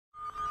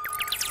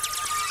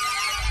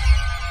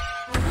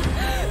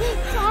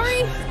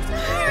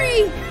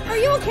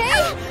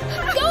okay?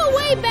 Go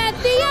away, bad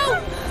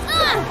Theo!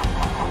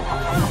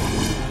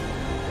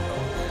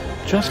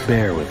 Just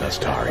bear with us,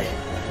 Tari.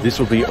 This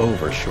will be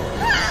over shortly.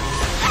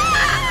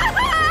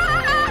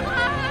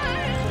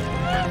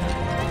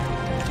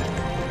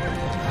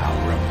 How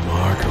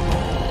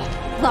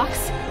remarkable.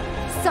 Lux,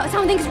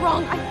 something's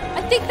wrong.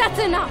 I think that's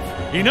enough.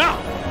 Enough!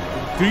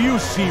 Do you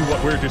see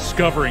what we're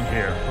discovering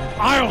here?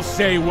 I'll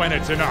say when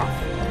it's enough.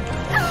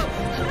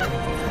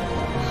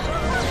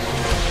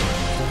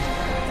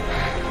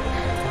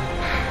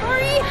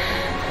 Ari,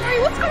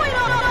 what's going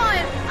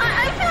on?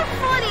 I feel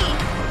funny.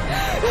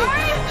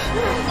 Ari!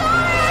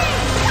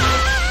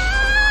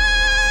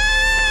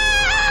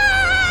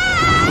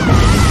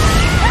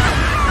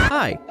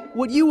 Hi,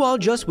 what you all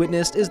just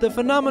witnessed is the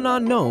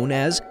phenomenon known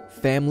as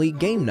family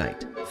game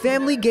night.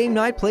 Family game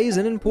night plays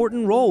an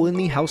important role in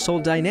the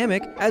household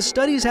dynamic, as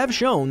studies have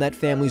shown that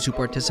families who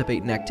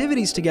participate in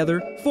activities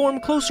together form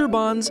closer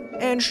bonds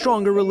and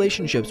stronger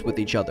relationships with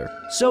each other.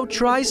 So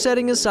try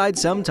setting aside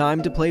some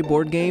time to play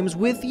board games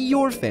with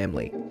your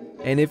family.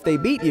 And if they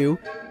beat you,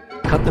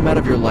 cut them out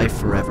of your life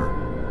forever.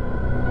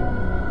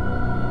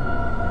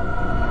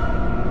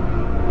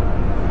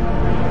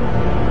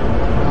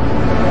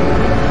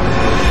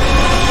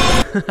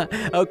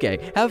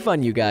 Okay, have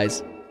fun, you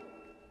guys.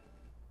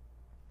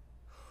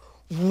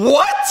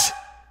 What?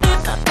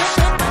 Let's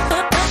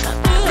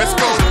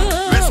go.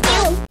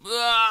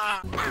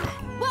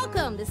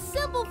 Welcome to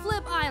Simple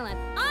Flip Island.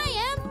 I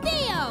am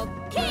Theo,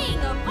 king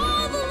of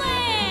all the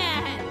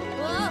land.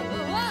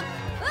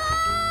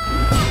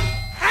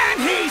 And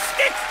he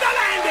sticks the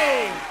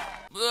landing!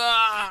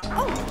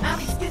 Oh,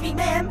 excuse me,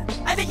 ma'am.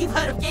 I bet you've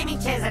heard of gaming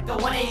chairs that go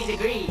 180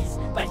 degrees.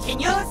 But can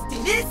yours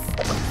do this?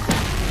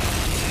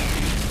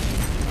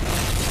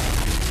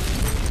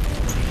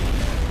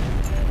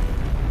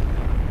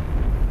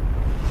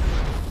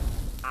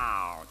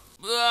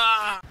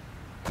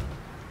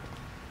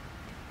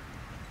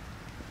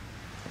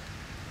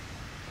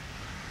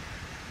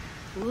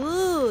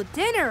 Ooh,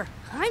 dinner.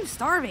 I'm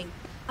starving.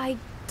 I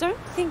don't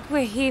think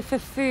we're here for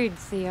food,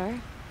 Theo.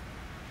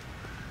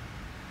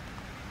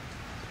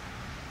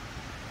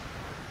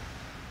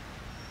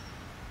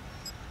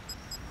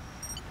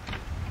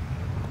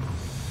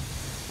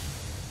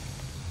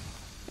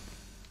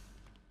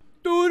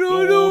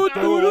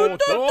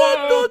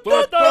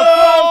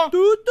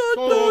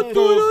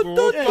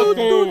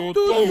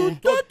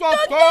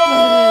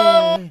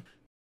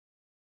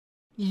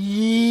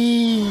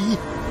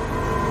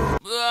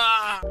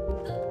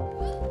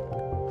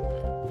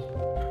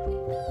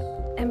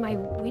 Am I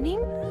winning?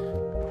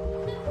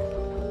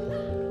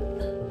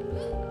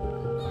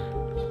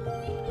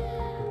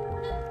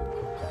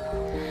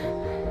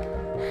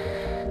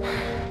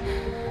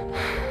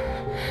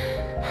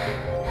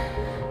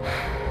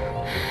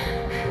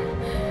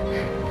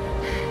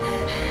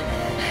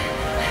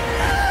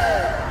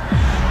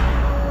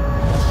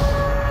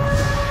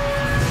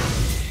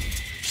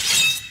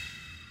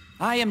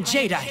 I am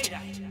Jadeite,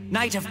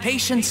 Knight of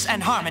Patience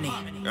and Harmony.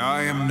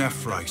 I am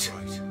Nephrite,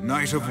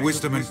 Knight of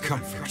Wisdom and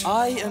Comfort.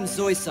 I am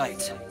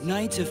Zoisite,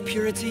 Knight of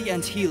Purity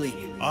and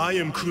Healing. I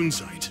am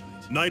Kunzite,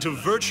 Knight of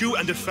Virtue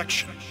and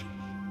Affection.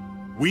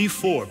 We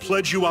four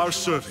pledge you our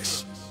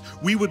service.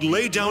 We would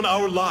lay down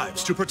our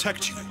lives to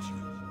protect you.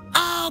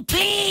 Oh,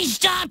 please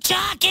stop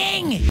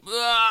talking!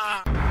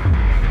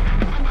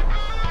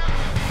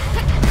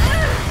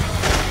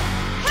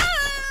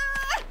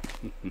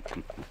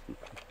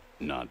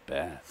 Not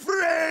bad.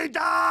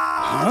 Freedom!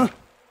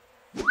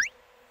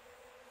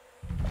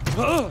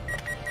 Huh?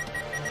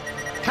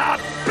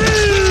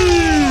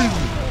 Kaboom!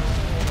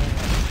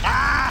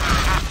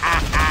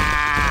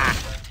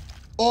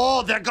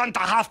 Oh, they're going to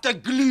have to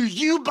glue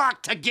you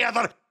back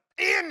together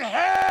in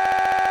hell!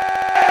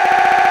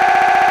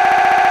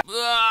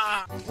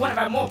 One of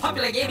our more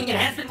popular gaming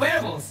enhancement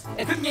wearables.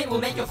 Equipment will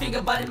make your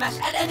finger button mash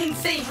at an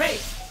insane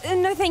rate.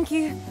 No, thank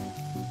you.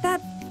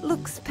 That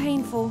looks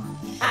painful.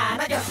 Ah,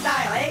 not your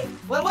style, eh?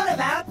 Well, what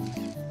about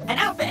an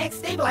Alpha X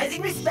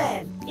stabilizing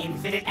wristband,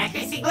 infinite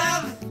accuracy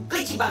glove,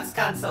 glitchy box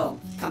console,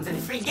 comes in a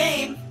free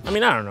game. I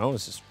mean, I don't know,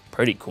 this is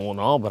pretty cool and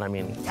all, but I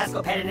mean...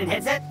 Tasco pen and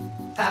headset,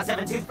 Cloud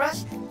 7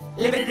 toothbrush,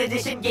 limited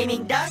edition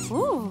gaming duck.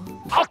 Ooh.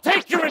 I'll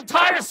take your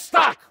entire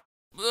stock!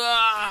 Holy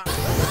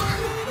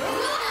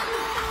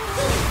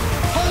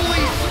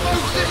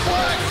smokes, it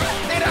worked!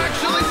 It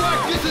actually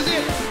worked! This is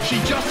it! She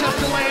just has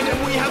to land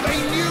and we have a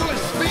new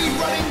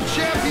speedrunning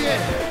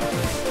champion!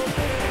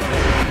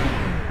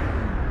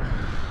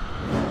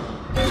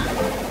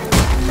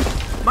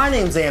 My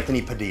name's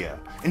Anthony Padilla,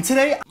 and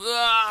today...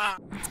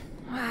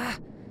 Hey,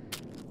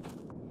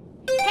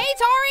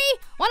 Tari!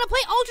 Wanna play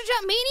Ultra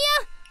Jump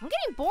Mania? I'm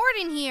getting bored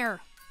in here.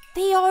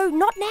 Theo,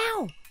 not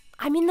now.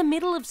 I'm in the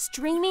middle of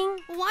streaming.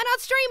 Why not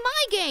stream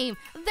my game?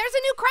 There's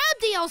a new crab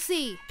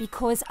DLC.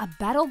 Because a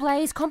Battle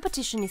Blaze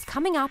competition is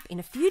coming up in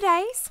a few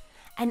days,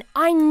 and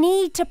I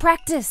need to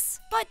practice.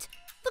 But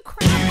the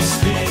crab... You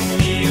spin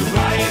me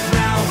right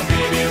round,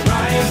 baby,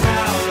 right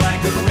round,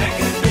 like a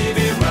record,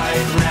 baby,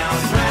 right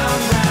round,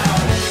 round, round.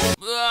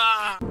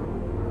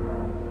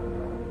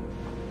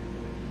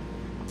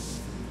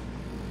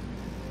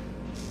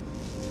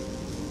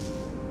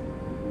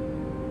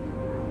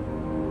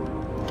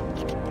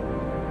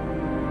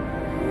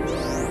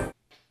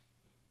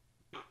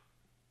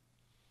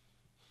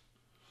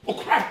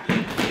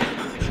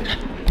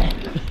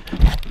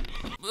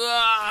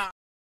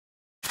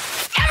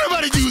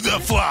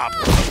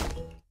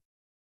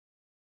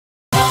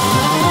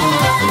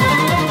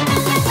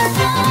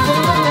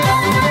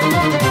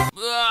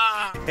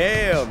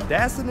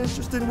 That's an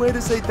interesting way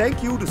to say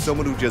thank you to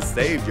someone who just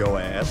saved your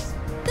ass.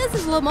 This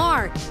is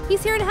Lamar.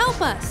 He's here to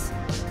help us.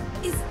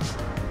 Is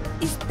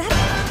that...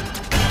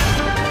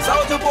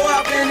 Soldier boy,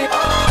 I've been it.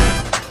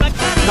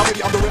 Now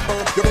baby, I'm the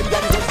ripper. Your baby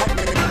daddy just like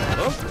me.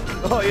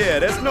 Huh? Oh yeah,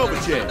 that's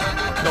Novacek.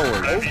 No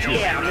worries.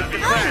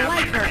 I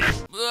like her.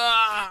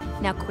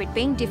 Now quit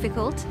being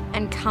difficult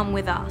and come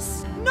with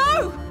us.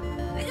 No!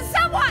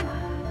 Someone!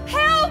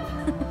 Help!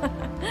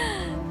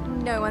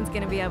 No one's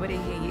gonna be able to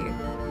hear you.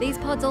 These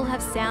pods all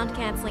have sound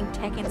cancelling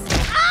tech and...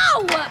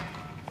 Ow!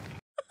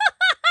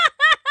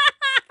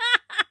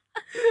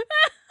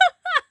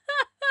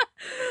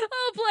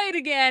 I'll play it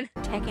again.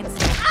 Tech and...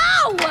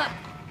 Ow!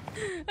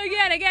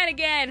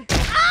 Again.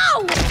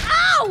 Ow!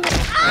 Ow!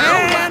 Ow!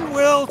 And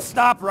we'll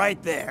stop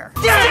right there.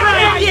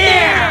 Right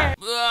there!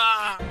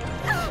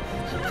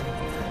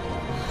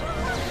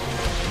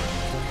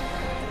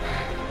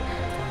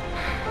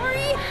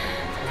 Ari,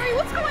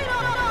 what's going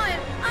on?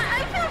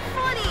 I feel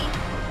funny.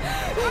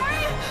 Ari,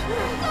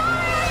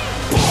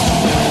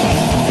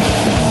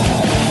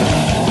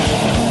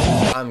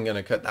 I'm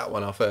gonna cut that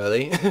one off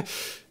early.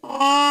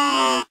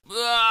 All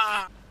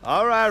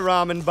right,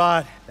 Ramen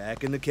Bot.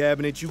 Back in the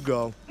cabinet you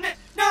go.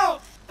 No!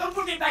 Don't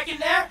put me back in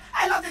there!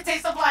 I love the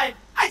taste of life!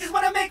 I just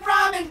want to make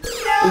ramen!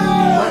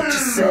 No! What you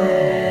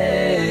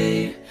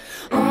say?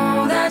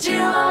 Oh, that you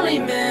only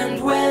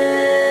meant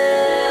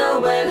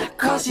well,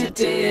 cause you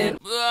did.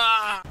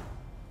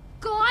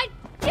 God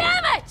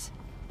damn it!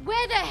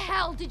 Where the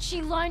hell did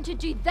she learn to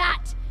do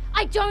that?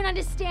 I don't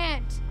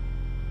understand.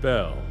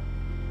 Belle,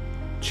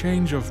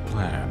 change of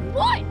plan.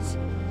 What?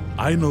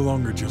 I no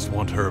longer just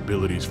want her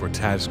abilities for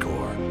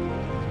Tazcore.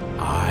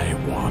 I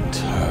want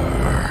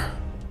her.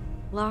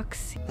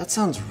 Lux. That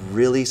sounds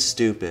really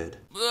stupid.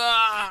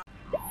 Oh,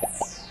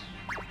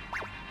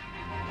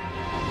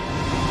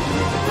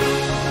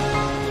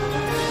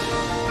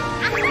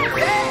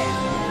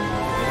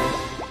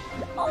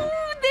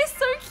 they're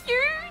so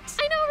cute!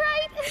 I know,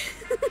 right?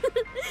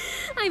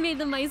 I made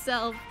them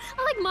myself.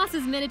 I like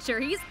Moss's miniature.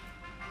 He's...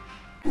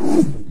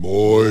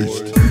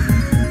 Moist.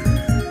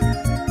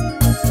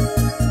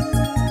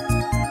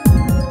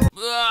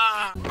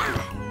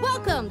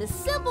 Welcome to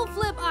Simple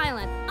Flip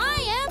Island.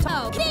 I am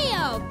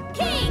Theo,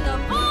 king of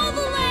all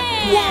the land!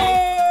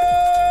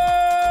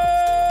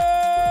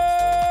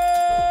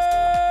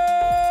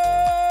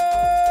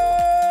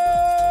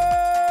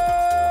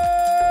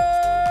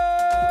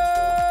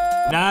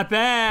 Not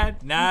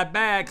bad, not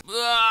bad.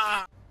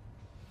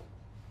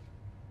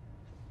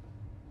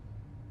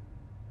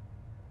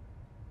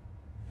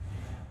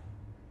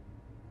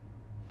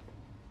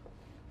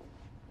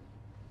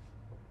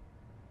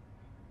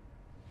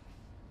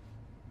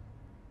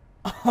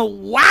 Oh,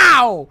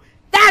 wow!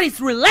 That is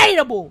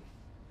relatable!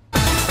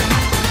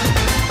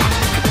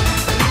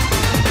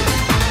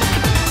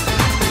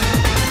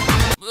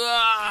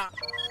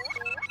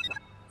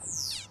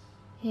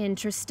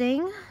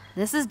 Interesting.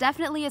 This is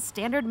definitely a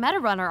standard meta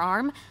runner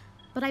arm,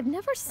 but I've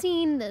never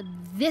seen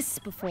this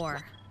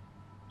before.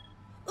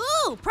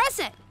 Ooh, press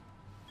it!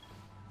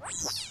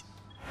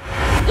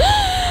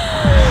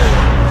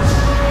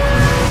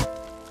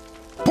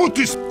 Put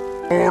this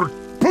or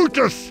put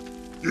us.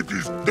 It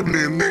is the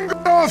meaning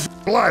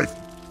of life.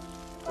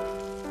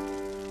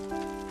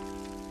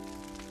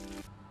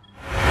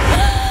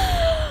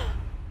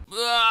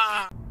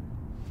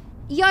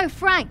 Yo,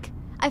 Frank!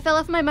 I fell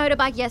off my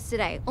motorbike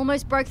yesterday.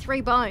 Almost broke 3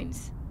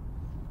 bones.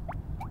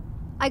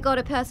 I got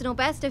a personal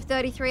best of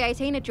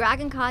 3318 at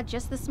Dragon Card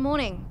just this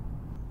morning.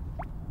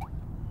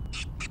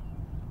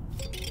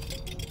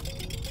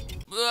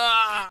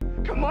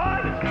 Come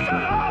on! Shut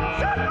up!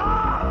 Shut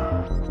up!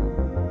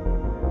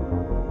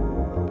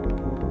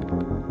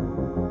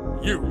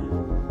 You,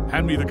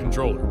 hand me the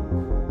controller.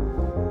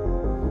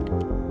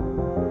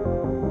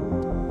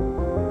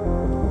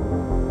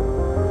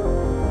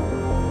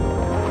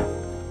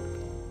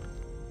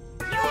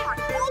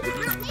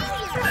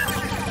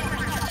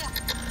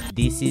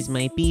 This is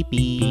my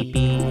pee-pee.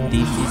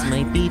 This is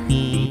my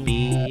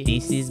pee-pee.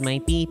 This is my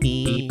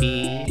pee-pee.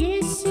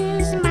 This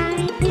is my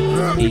pee-pee.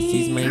 This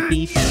is my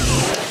pee-pee.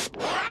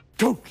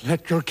 Don't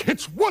let your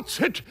kids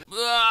watch it.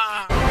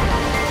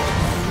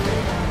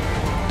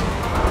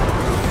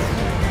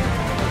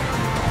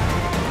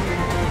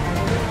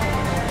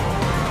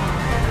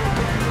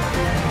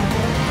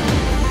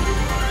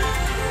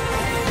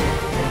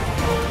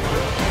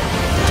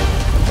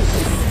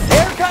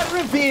 Haircut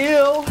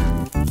reveal.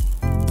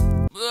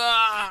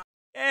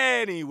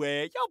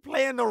 Anyway, y'all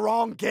playing the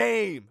wrong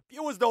game.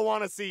 Viewers don't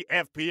want to see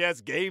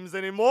FPS games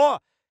anymore.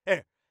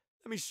 Here,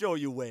 let me show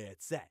you where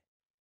it's at.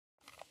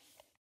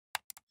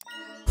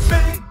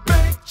 Big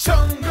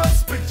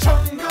chungus, big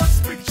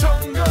chungus, big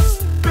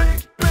chungus,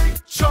 big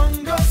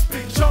chungus,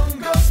 big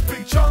chungus,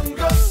 big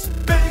chungus,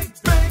 big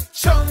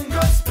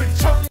chungus, big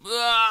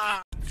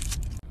chungus.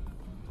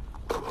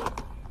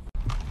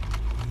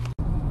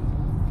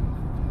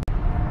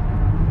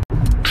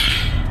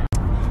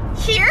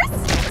 Here's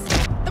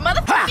the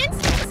motherfucking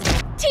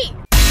tea.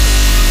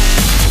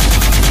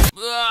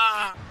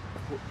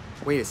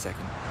 Wait a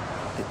second.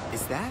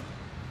 Is that?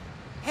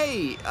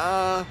 Hey,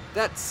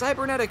 that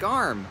cybernetic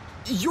arm.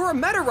 You're a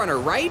meta runner,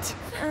 right?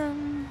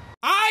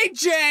 I,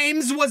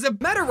 James, was a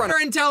meta runner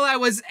until I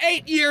was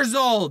 8 years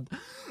old.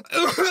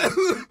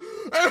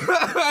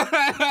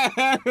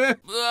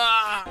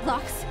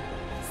 Lux,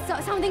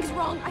 something's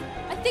wrong.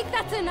 I think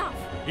that's enough.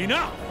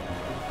 Enough!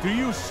 Do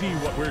you see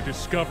what we're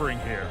discovering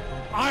here?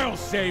 I'll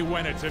say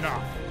when it's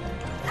enough.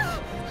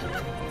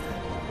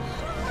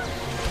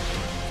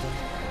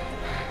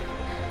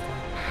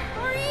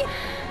 Ari,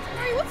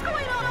 what's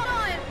going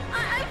on?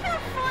 I feel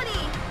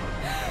funny.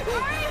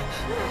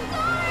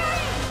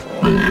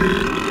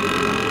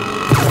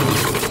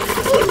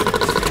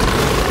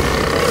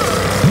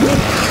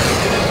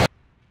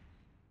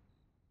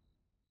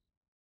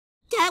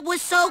 That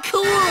was so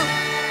cool!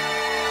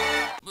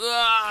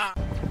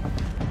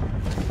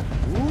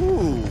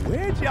 Ooh,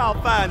 where'd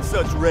y'all find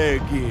such rare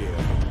gear?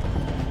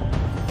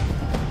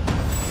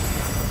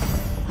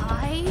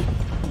 I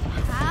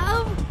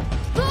have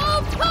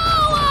the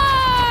power!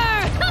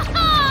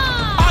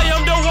 I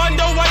am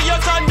the way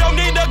your son don't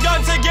need a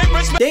gun to get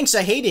respect. Thanks,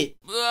 I hate it.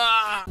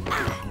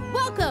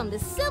 Welcome to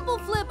Simple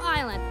Flip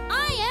Island.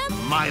 I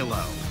am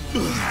Milo.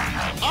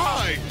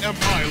 I am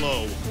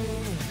Milo.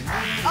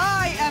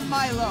 I am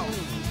Milo.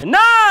 And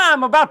now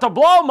I'm about to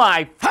blow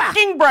my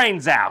fucking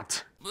brains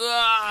out.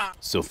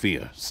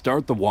 Sophia,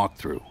 start the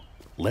walkthrough.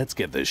 Let's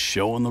get this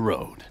show on the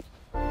road.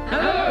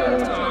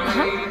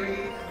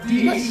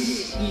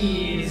 This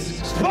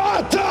is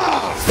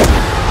Sparta!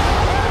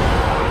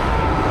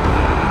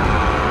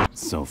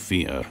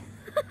 Sophia.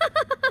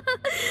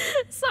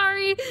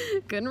 sorry.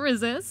 Couldn't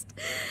resist.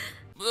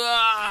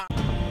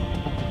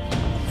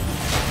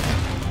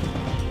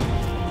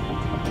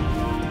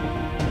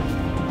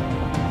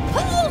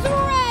 Who's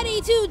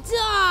ready to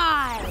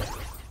die?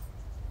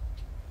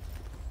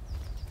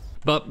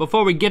 But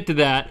before we get to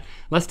that,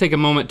 let's take a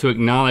moment to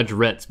acknowledge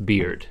Rhett's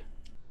beard.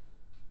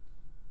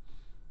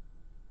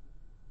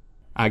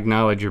 I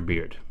acknowledge your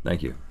beard.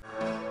 Thank you.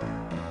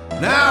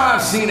 Now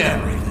I've seen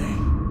everything.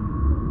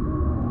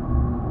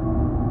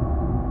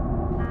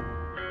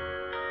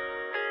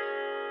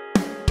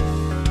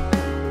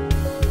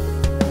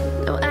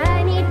 No,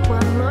 I need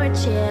one more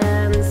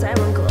chance. I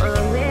won't go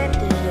on with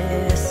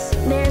this.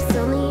 There's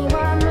only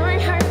one more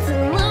heart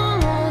to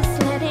lose.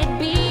 Let it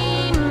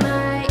be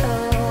my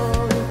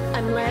own.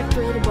 I'm left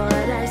with what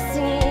I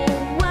see,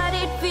 what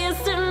it feels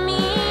to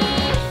me.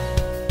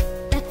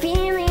 That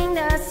feeling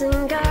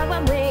doesn't go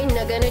away.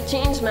 Not gonna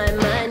change my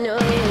mind, no.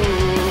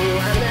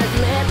 I'm not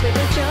left with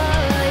a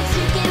choice.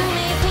 You can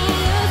make me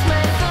use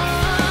my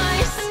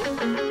voice.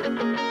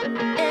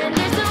 And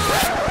there's no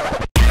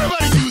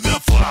Everybody do the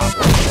flop.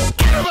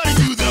 Everybody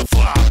do the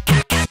flop.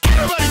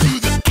 Everybody do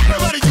the flop.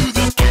 Everybody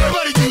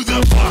do the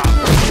flop.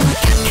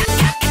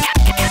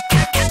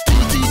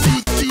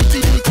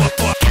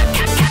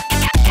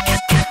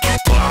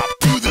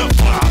 Do the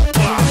flop.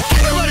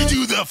 Everybody do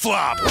the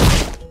flop.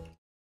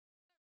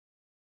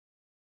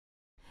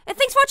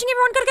 Thanks for watching,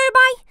 everyone. Gotta go.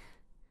 Bye.